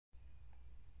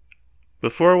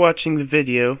Before watching the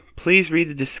video, please read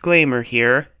the disclaimer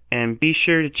here and be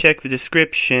sure to check the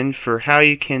description for how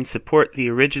you can support the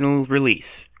original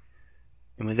release.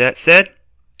 And with that said,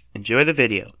 enjoy the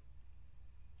video.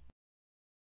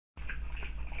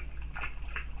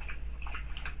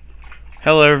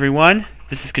 Hello everyone,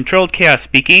 this is Controlled Chaos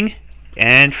speaking,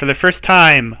 and for the first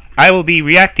time I will be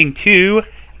reacting to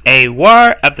a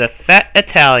War of the Fat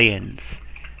Italians.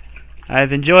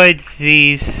 I've enjoyed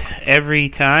these every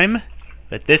time,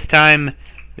 but this time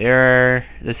the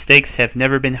stakes have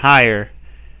never been higher.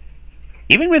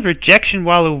 Even with Rejection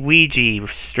Waluigi,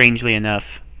 strangely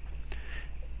enough.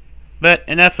 But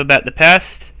enough about the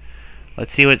past.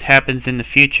 Let's see what happens in the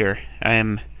future. I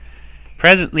am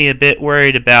presently a bit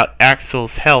worried about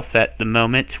Axel's health at the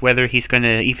moment, whether he's going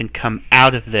to even come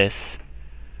out of this.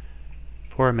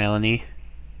 Poor Melanie.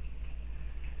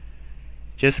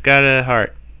 Just got a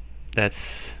heart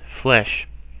that's flesh,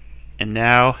 and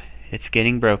now it's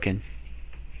getting broken.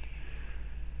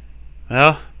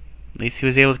 Well, at least he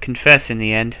was able to confess in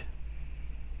the end.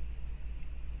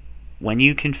 When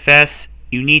you confess,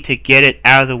 you need to get it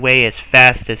out of the way as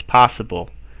fast as possible.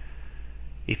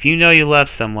 If you know you love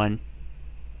someone,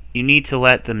 you need to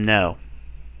let them know.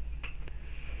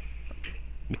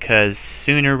 Because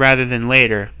sooner rather than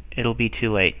later, it'll be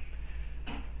too late.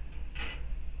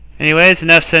 Anyways,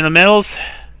 enough sentimentals.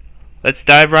 Let's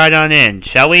dive right on in,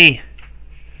 shall we?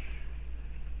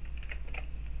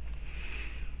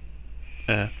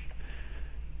 There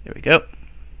we go.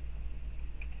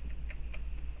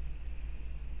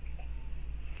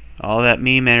 All that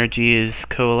meme energy is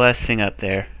coalescing up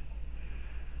there.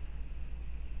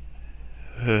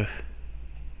 I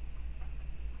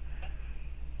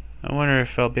wonder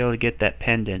if I'll be able to get that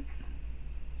pendant.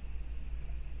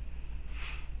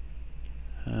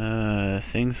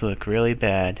 Things look really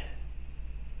bad.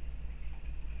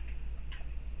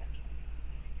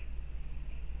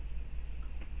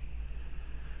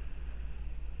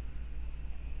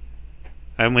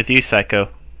 I'm with you, Psycho.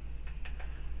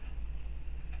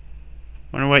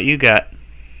 Wonder what you got.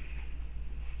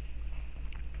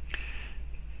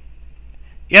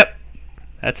 Yep,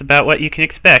 that's about what you can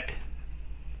expect.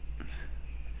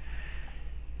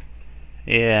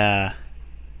 Yeah.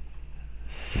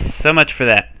 So much for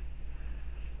that.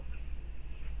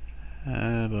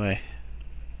 Oh boy.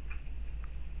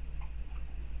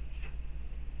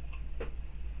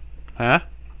 Huh?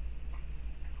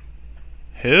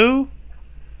 Who?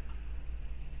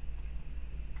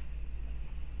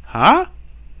 Huh?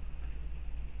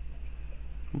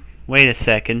 Wait a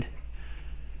second.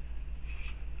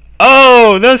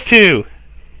 Oh, those two!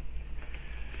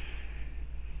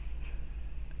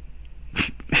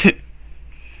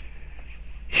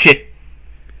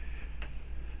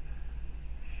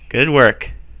 Good work.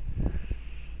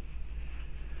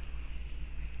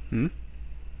 Where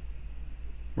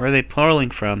are they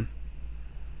pulling from?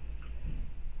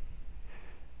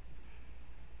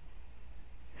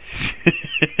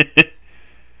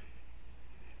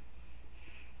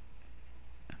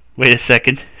 Wait a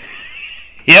second.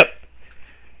 Yep.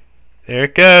 There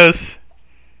it goes.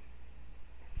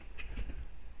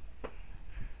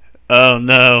 Oh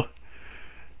no.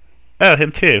 Oh,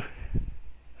 him too.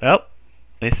 Well,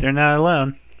 at least they're not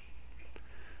alone.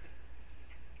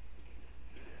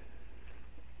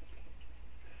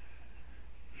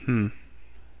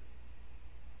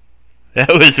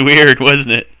 That was weird,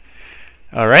 wasn't it?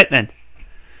 Alright then.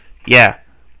 Yeah.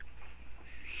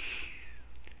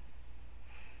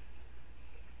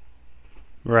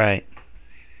 Right.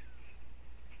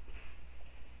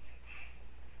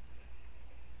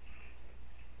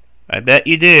 I bet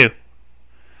you do.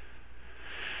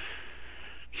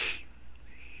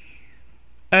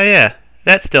 Oh yeah,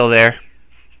 that's still there.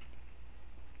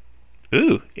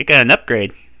 Ooh, it got an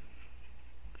upgrade.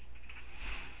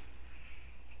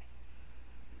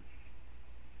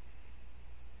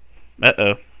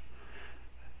 Uh-oh.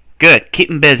 Good,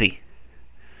 keep him busy.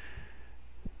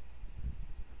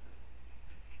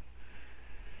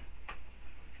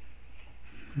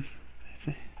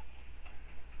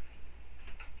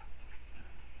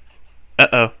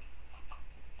 Uh-oh.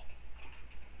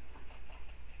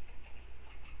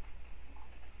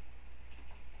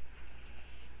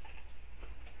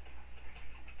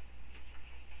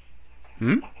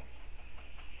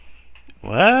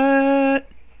 What?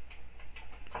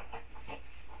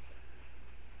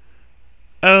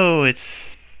 Oh,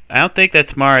 I don't think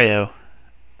that's Mario.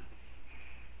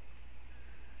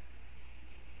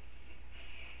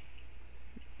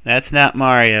 That's not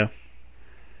Mario.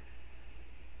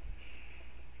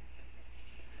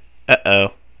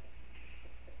 Uh-oh.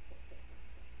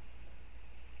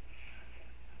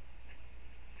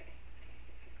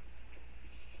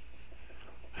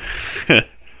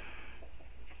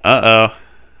 Uh-oh.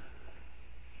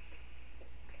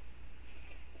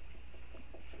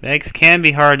 Bags can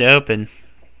be hard to open.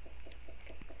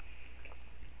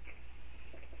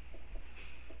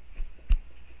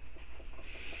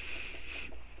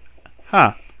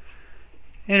 Huh.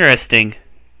 Interesting.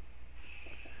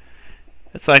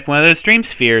 It's like one of those dream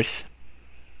spheres.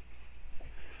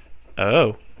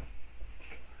 Oh.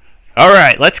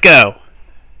 Alright, let's go.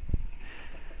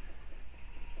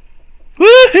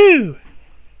 Woohoo!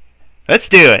 Let's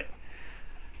do it.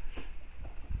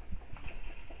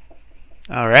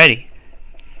 Alrighty.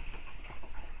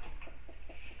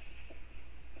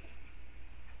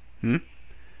 Hmm?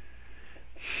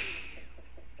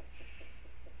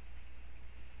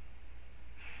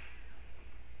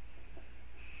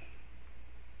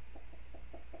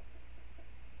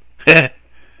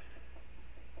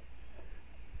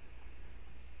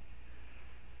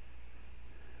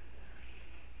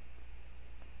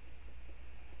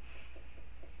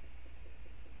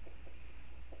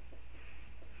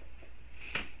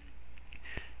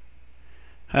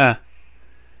 Huh.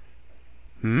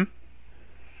 Hmm?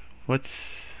 What's...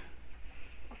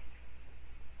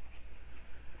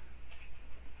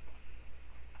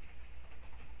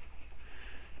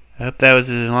 I hope that was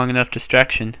a long enough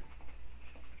distraction.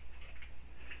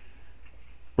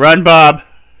 Run, Bob!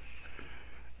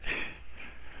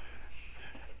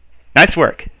 Nice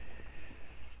work.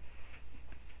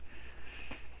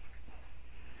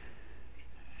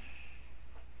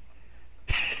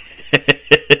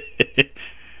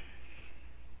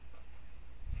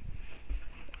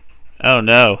 Oh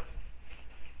no.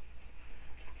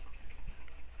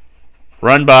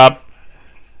 Run, Bob.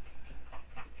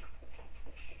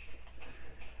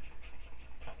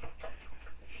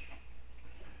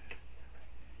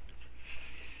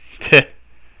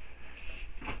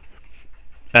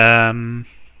 um...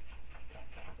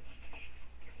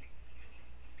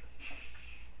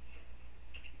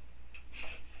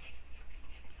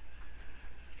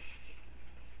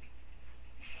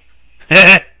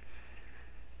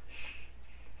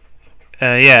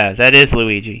 yeah, that is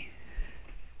Luigi.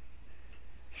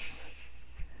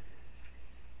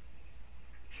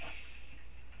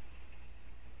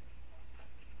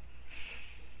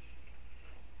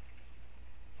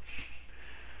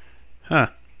 Huh.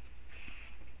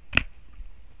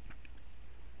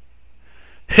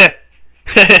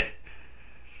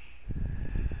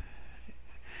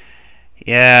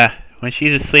 Yeah, when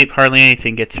she's asleep, hardly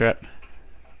anything gets her up.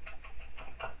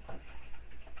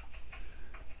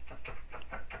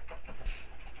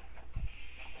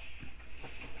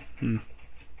 Hmm.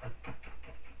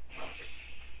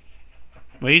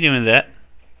 What are you doing with that?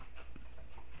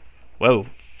 Whoa.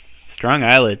 Strong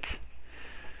eyelids.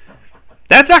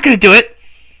 That's not going to do it!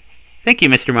 Thank you,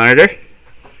 Mr. Monitor.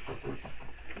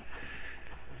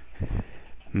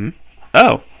 Hmm?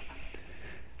 Oh.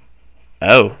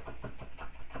 Oh.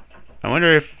 I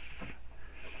wonder if...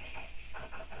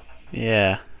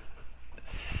 Yeah.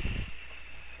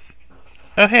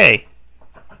 Oh, hey.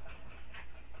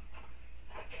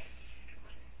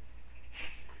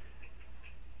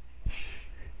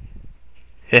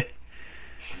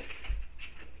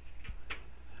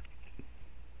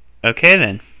 Okay,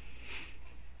 then.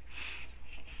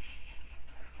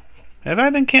 Have I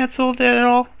been canceled at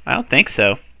all? I don't think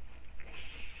so.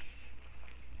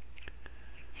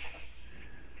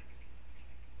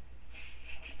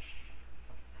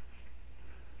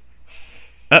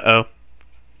 Uh-oh.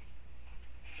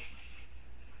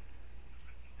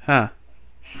 Huh.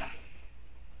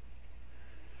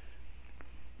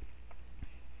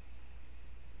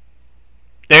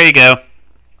 There you go.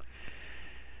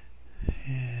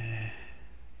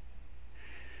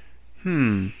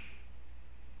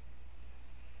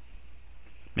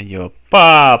 Your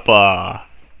papa.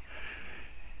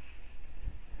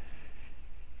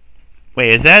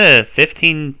 Wait, is that a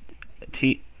 15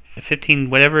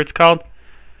 whatever it's called?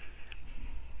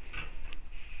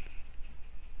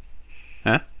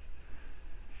 Huh?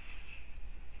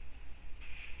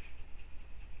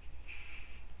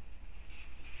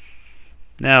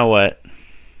 Now what?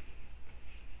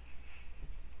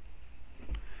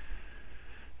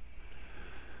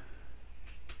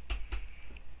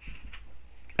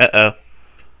 Uh-oh.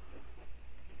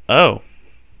 Oh.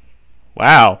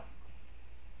 Wow.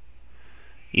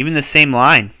 Even the same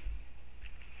line.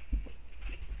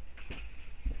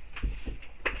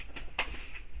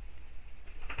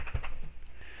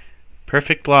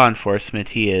 Perfect law enforcement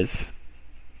he is.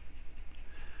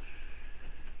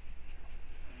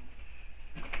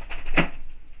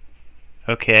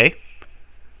 Okay.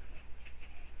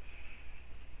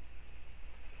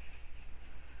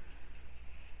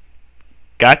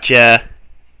 Gotcha.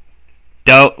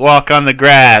 Don't walk on the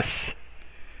grass.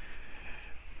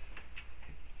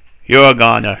 You're a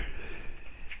goner.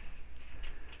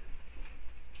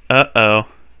 Uh-oh.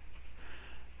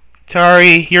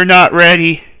 Tari, you're not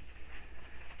ready.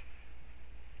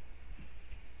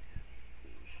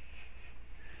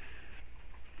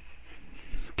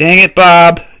 Dang it,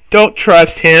 Bob. Don't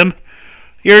trust him.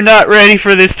 You're not ready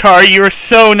for this, Tari. You are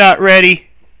so not ready.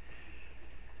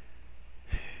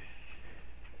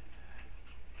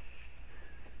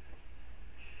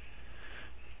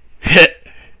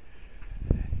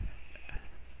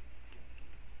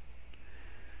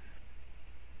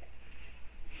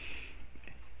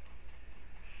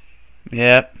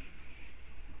 Yep.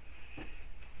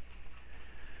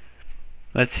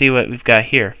 Let's see what we've got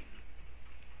here.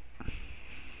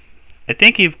 I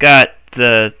think you've got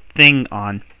the thing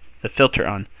on, the filter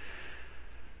on.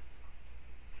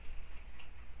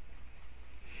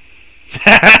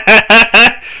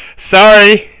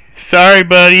 Sorry,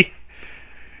 buddy.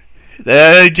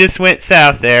 That just went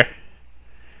south there.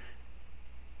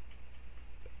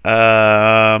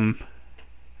 That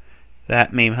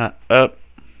meme, huh? Oh,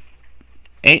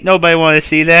 ain't nobody want to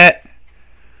see that.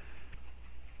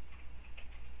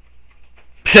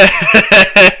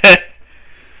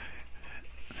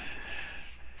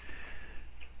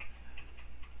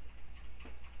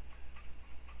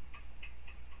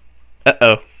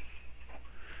 Uh-oh.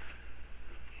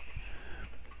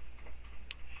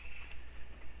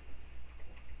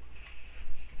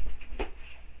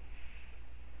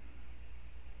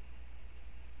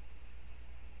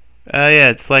 Oh yeah,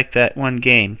 it's like that one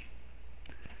game.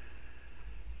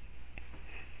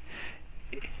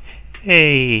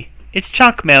 Hey, it's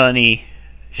Chunk Melanie.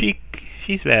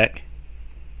 She's back.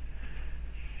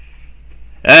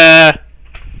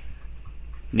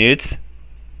 Nudes.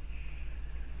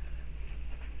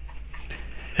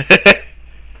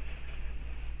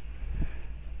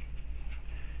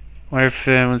 Wonder if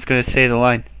anyone's gonna say the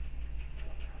line.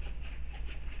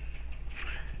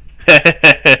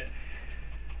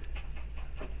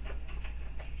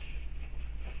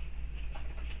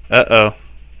 Uh-oh.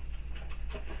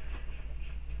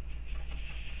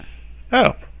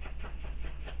 Oh.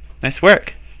 Nice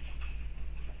work.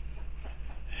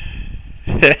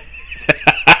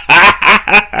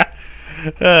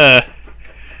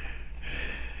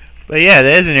 But yeah,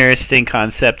 that is an interesting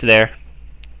concept there.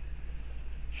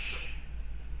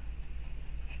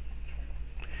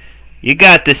 You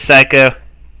got this, Psycho.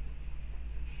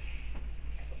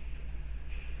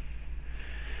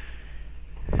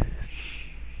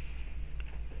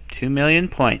 $2 million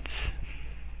points.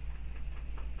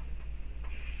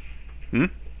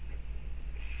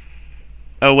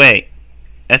 Oh wait,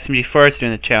 SMG4 is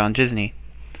doing the challenge, isn't he?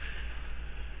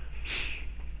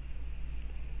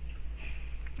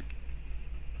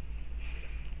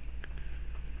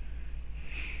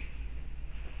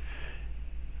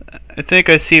 I think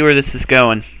I see where this is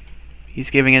going.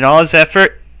 He's giving it all his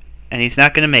effort, and he's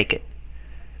not going to make it.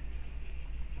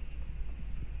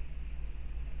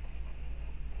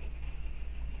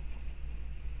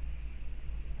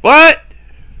 What?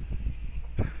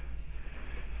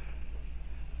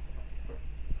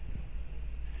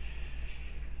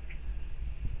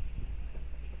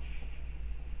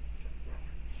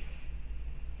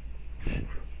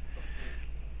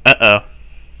 Uh-oh.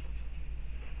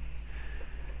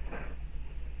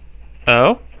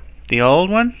 Oh? The old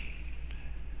one?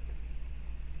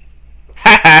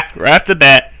 Haha! Right off the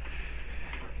bat.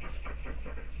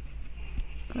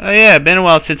 Oh yeah, been a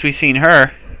while since we've seen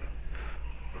her.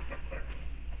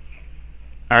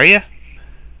 Are ya?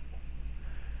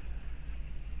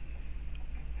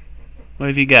 What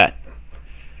have you got?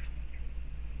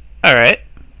 Alright.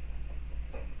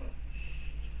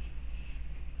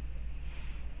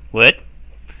 What?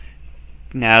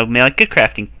 Now make a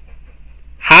crafting.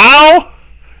 How?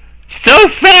 So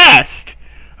fast!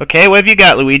 Okay, what have you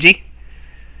got, Luigi?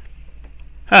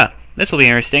 Huh, this will be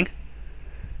interesting.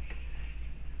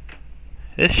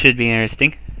 This should be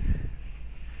interesting.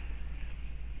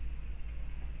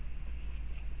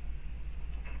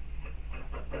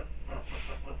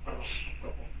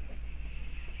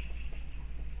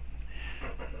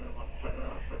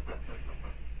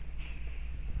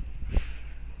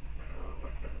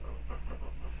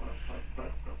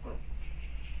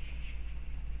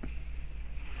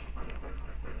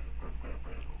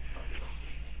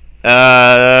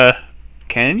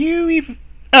 Can you even...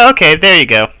 Oh, okay, there you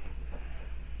go.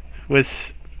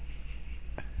 Was...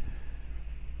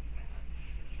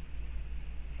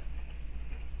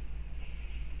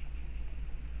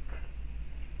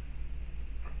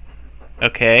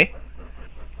 Okay.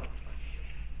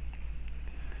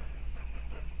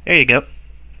 There you go.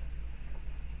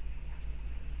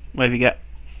 What have you got?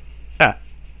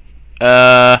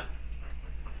 Ah.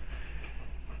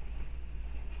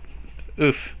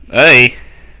 Oof. Hey.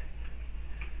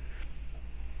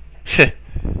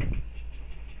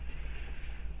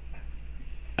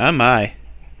 Oh my.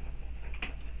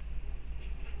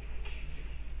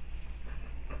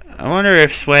 I wonder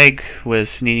if Swag was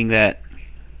needing that.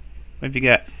 What have you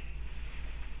got?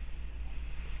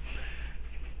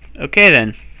 Okay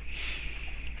then.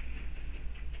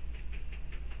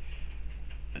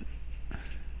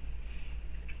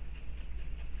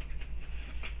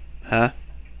 Huh?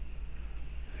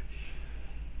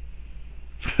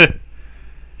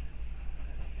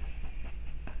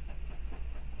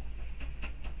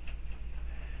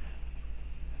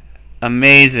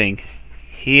 Amazing.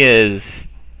 He is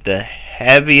the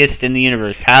heaviest in the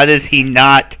universe. How does he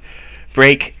not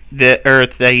break the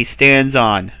earth that he stands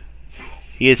on?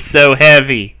 He is so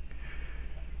heavy.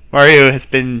 Mario has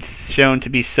been shown to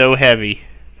be so heavy.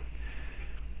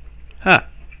 Huh.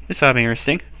 This ought to be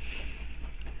interesting.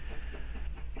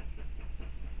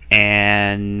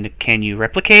 And can you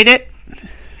replicate it?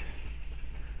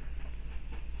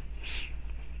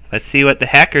 Let's see what the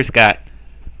hackers got.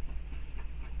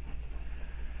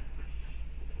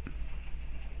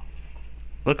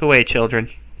 Look away, children.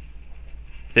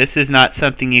 This is not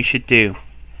something you should do.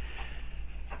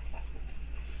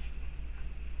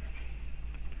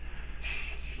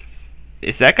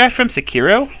 Is that guy from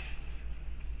Sekiro?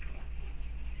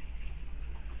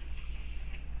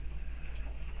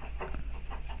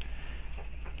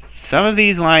 Some of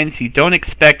these lines you don't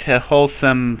expect a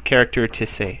wholesome character to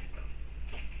say.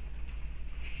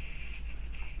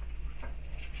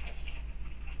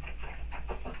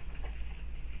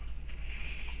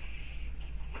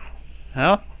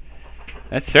 Well,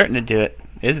 that's certain to do it,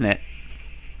 isn't it?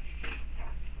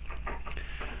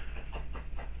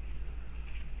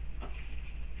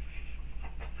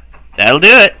 That'll do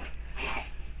it.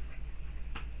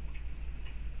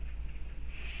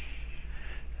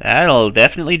 That'll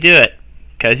definitely do it.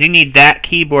 Because you need that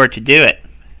keyboard to do it.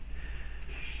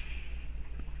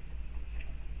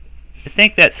 I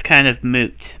think that's kind of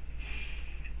moot.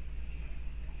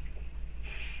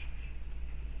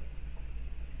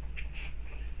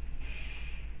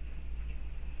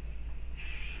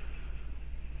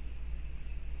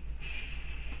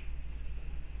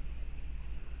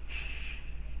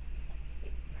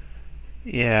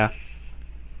 Yeah.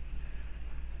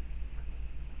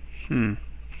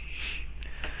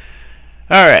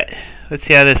 Alright, let's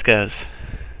see how this goes.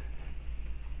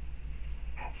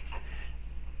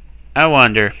 I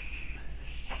wonder.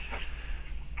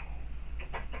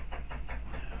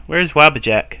 Where's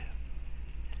Wabbajack?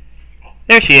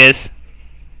 There she is.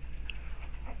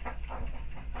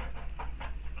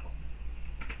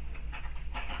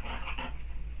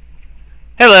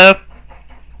 Hello.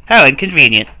 How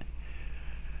inconvenient.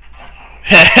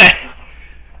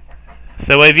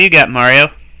 So what have you got, Mario?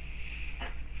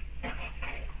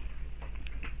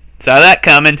 Saw that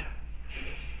coming.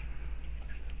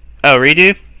 Oh,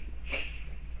 redo?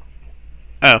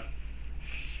 Oh.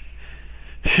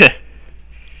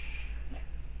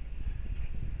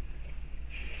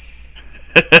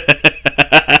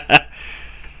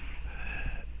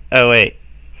 Oh, wait.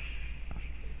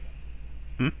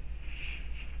 Hmm?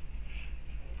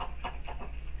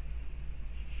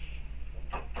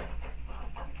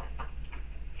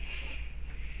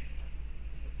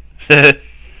 Huh?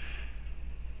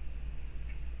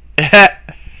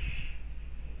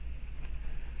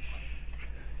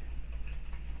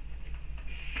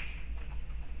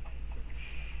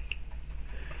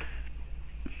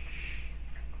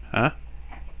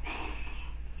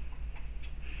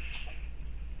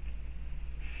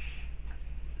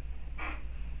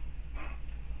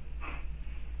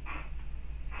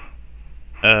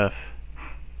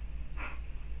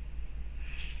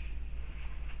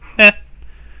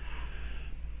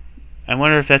 I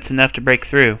wonder if that's enough to break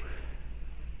through.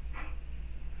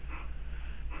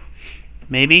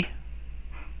 Maybe?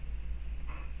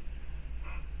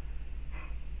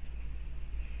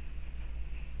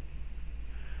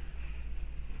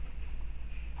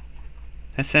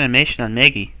 That's animation on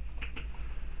Meggy.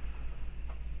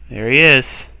 There he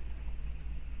is.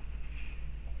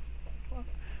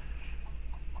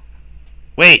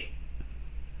 Wait!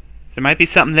 There might be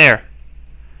something there.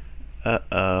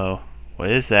 Uh-oh. What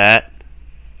is that?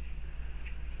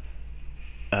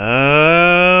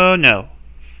 Oh, no.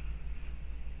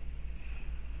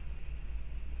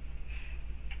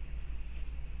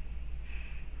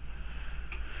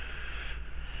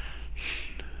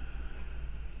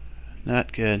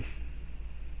 Not good.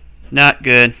 Not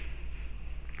good.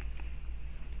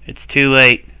 too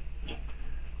late,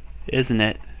 isn't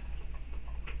it?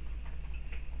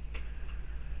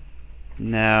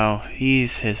 No,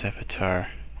 he's his avatar.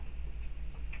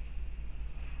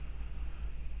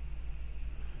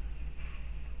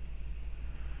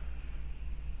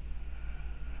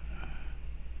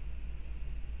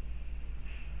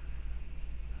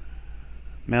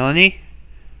 Melanie?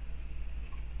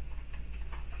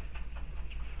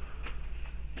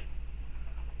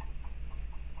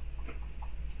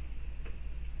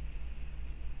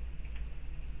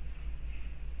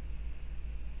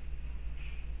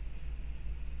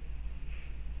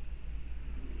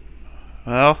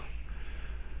 Well,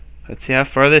 let's see how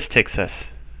far this takes us.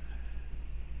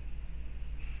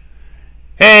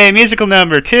 Hey, musical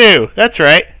number 2! That's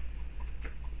right!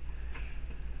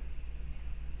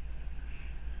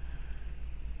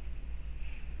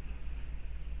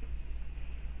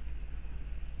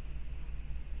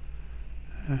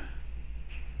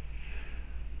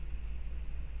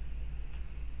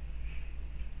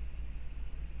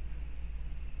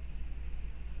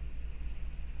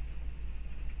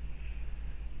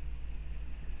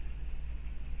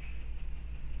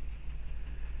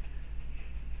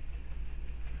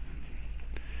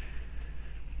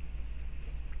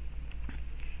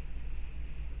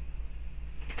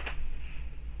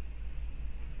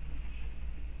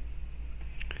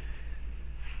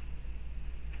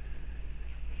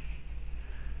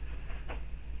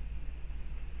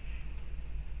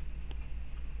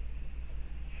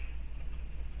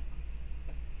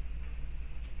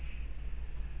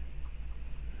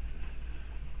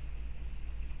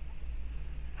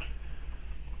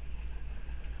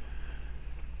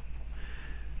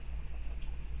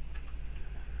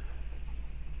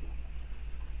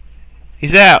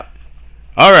 He's out.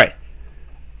 Alright.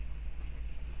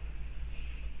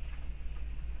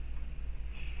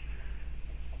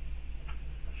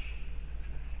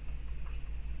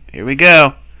 Here we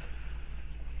go.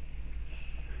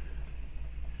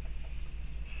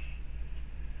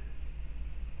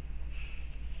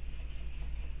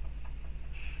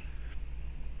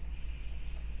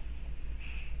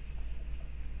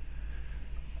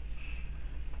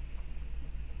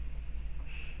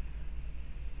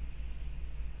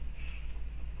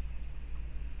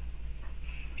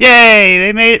 Yay!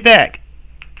 They made it back.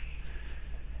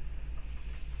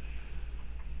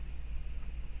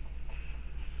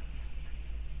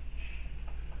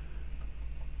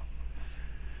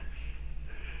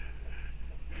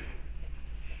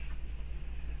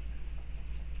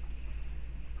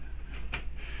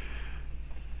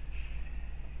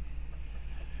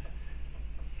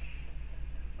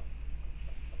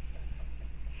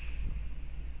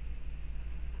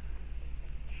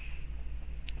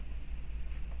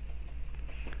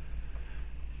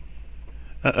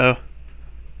 Uh-oh.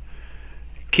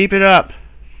 Keep it up.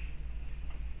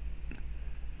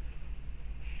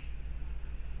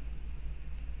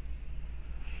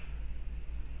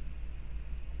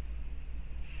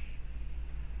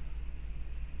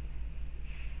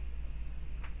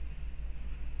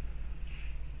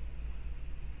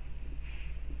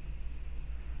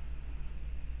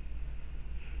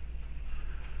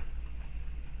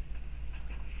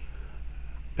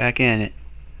 Back in it.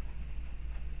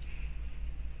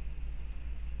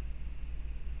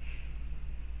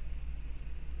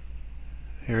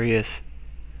 There he is.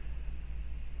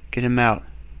 Get him out.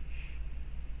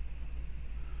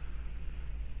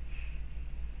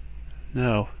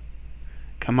 No.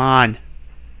 Come on.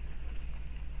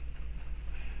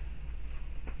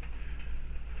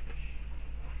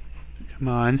 Come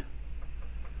on.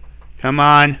 Come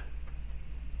on.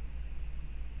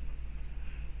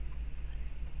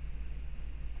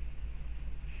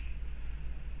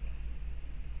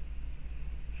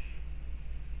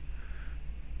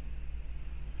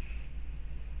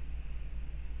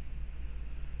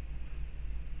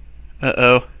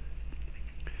 Uh-oh.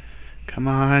 Come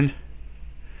on.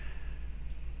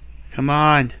 Come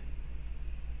on.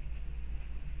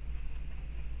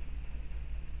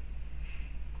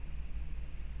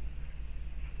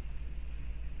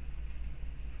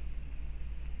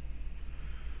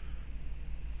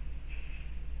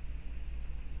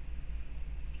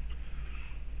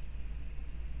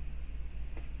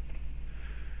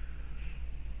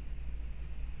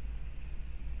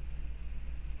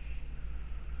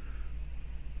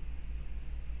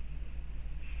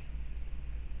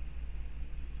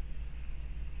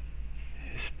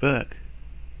 Book.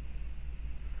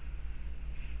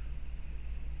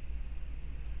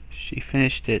 She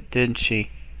finished it, didn't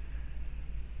she?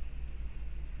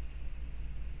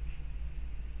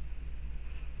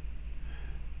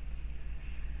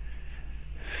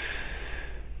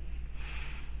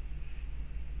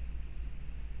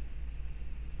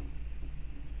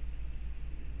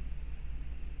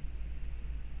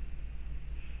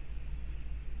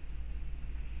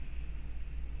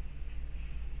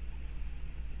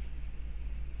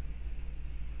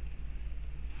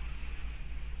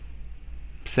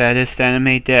 Saddest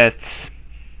anime deaths.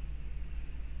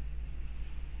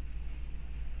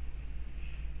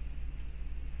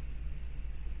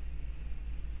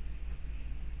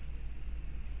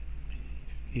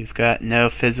 You've got no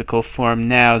physical form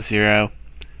now, Zero.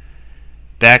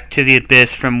 Back to the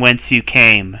abyss from whence you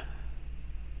came.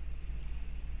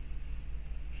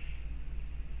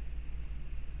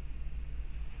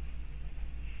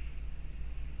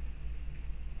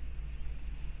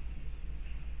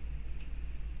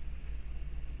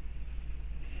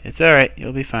 It's alright,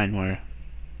 you'll be fine, Moira.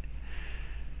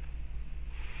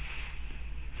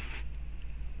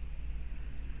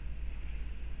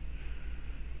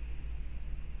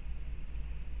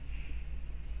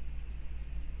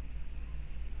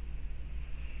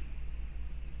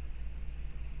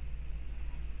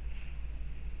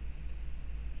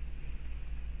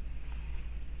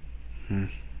 Hmm.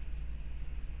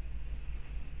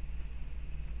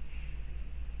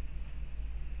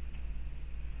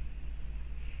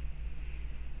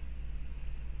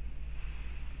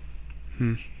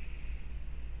 Hmm.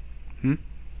 Hmm?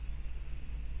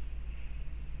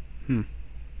 Hmm.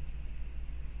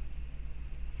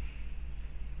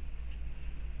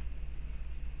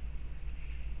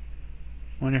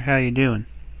 Wonder how you doing.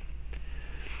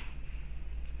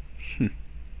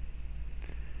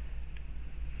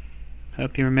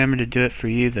 Hope you remember to do it for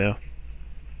you, though.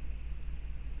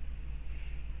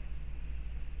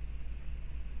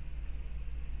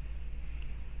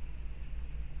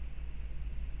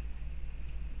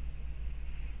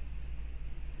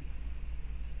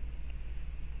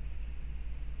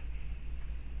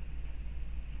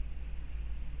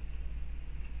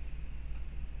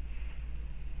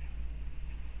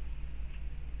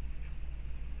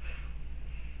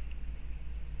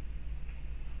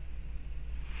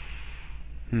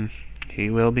 He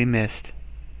will be missed.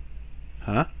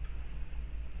 Huh?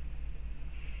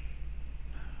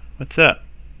 What's up?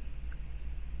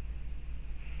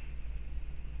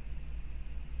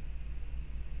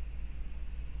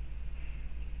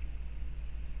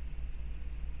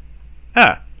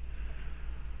 Ah.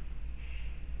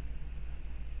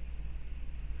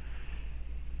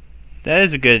 That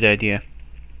is a good idea.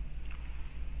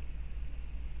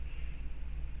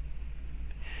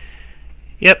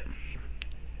 Yep.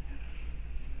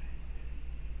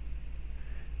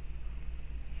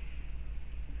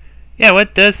 Yeah,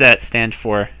 what does that stand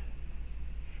for?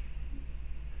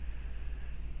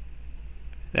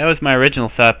 That was my original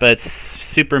thought, but it's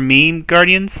Super Meme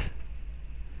Guardians?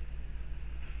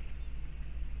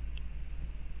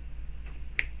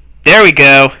 There we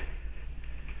go!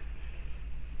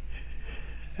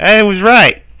 I was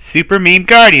right! Super Meme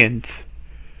Guardians!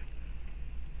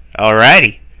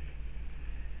 Alrighty.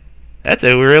 That's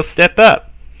a real step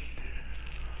up.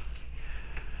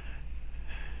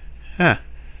 Huh.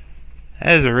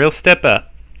 That is a real step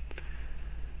up.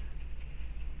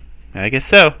 I guess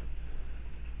so.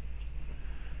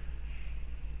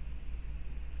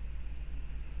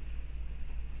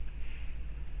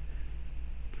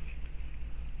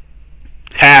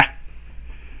 Ha!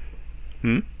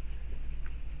 Hmm?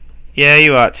 Yeah,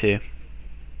 you ought to.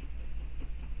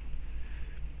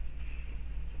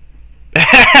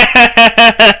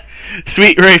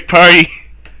 Sweet rave party!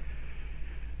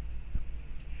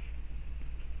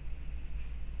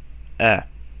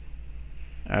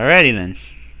 Alrighty then.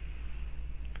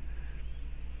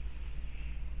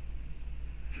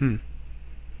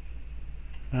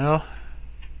 Well.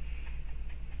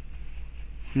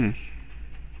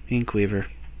 Inkweaver.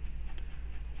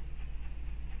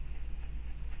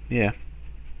 Yeah.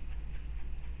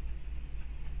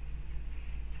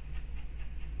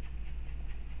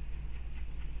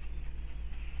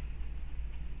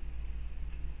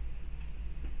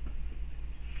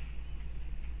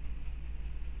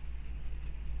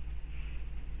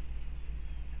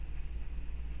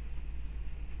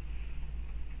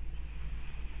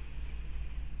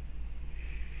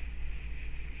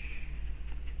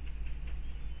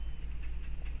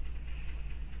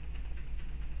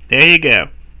 There you go.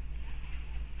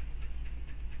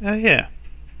 Oh yeah.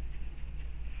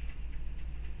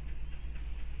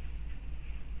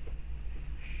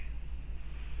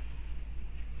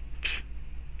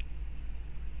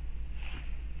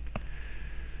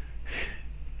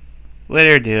 Let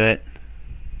her do it.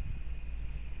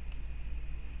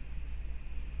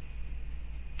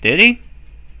 Did he?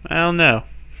 I don't know.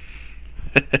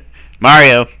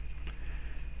 Mario.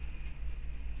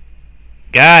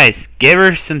 Guys, give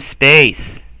her some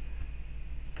space.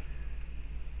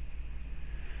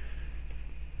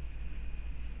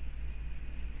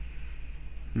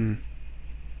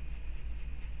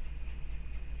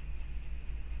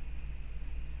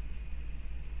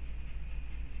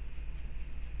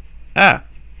 Ah,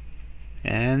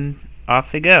 and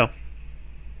off they go.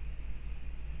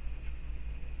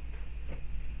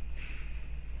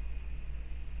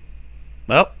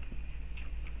 Well,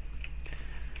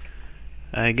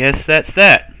 I guess that's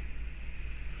that.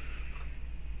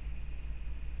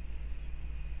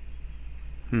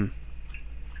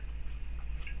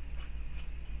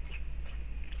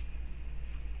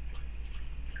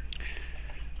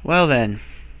 Well then.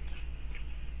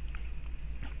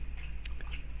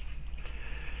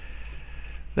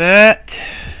 That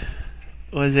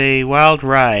was a wild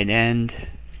ride, and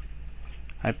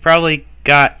I probably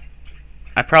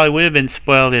would have been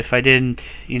spoiled if I didn't,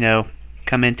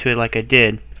 come into it like I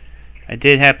did. I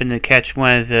did happen to catch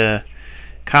one of the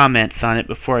comments on it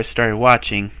before I started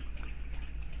watching.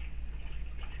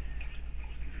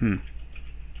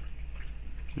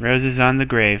 Roses on the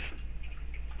grave.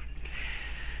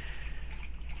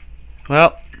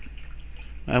 Well,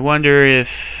 I wonder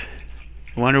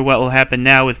what will happen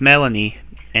now with Melanie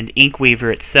and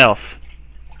Inkweaver itself,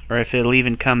 or if it'll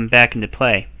even come back into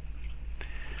play.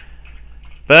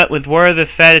 But with War of the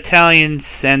Fat Italians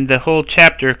and the whole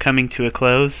chapter coming to a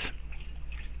close,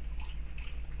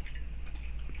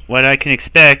 what I can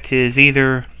expect is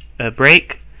either a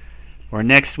break, or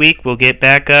next week we'll get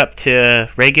back up to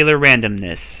regular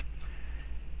randomness.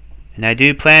 And I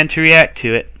do plan to react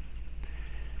to it.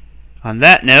 On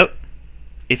that note,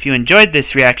 if you enjoyed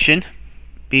this reaction,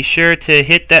 be sure to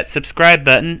hit that subscribe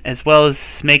button, as well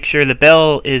as make sure the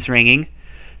bell is ringing.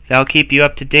 That'll keep you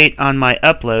up to date on my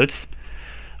uploads.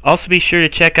 Also be sure to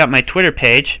check out my Twitter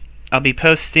page. I'll be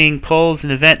posting polls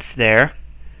and events there.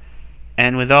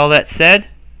 And with all that said,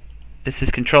 this is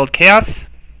Controlled Chaos,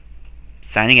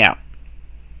 signing out.